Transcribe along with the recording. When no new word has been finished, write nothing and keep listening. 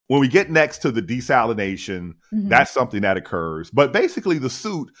when we get next to the desalination, that's something that occurs. But basically, the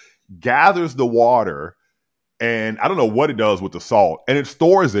suit gathers the water, and I don't know what it does with the salt, and it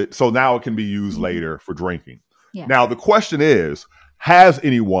stores it so now it can be used later for drinking. Yeah. Now, the question is, has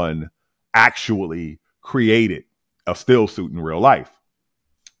anyone actually created a still suit in real life?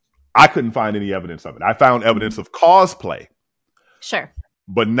 I couldn't find any evidence of it. I found evidence of cosplay. Sure.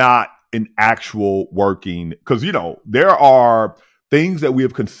 But not an actual working, because, you know, there are things that we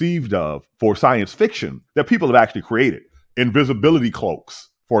have conceived of for science fiction that people have actually created. Invisibility cloaks,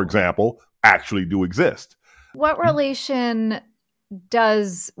 for example, actually do exist. What relation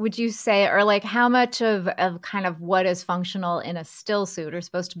would you say, or like how much of kind of what is functional in a still suit or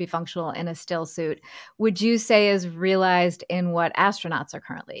supposed to be functional in a still suit would you say is realized in what astronauts are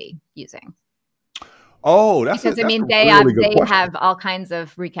currently using? Oh, they have all kinds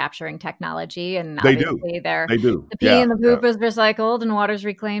of recapturing technology, and obviously they do. The pee and the poop is recycled and water's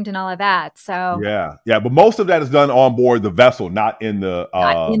reclaimed and all of that. So yeah, but most of that is done on board the vessel, not in the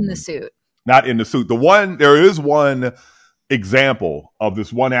suit. Not in the suit. There is one example of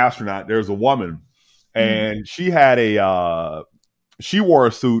this one astronaut. There's a woman, and she had she wore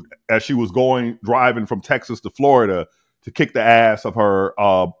a suit as she was driving from Texas to Florida to kick the ass of her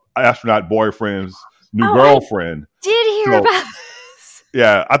astronaut boyfriend's new girlfriend. I did hear about this.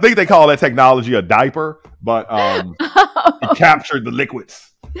 Yeah, I think they call that technology a diaper, but it captured the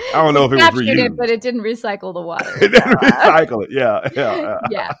liquids. I don't know if it was reused. But it didn't recycle the water. It didn't recycle it.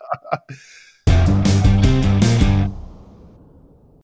 Yeah.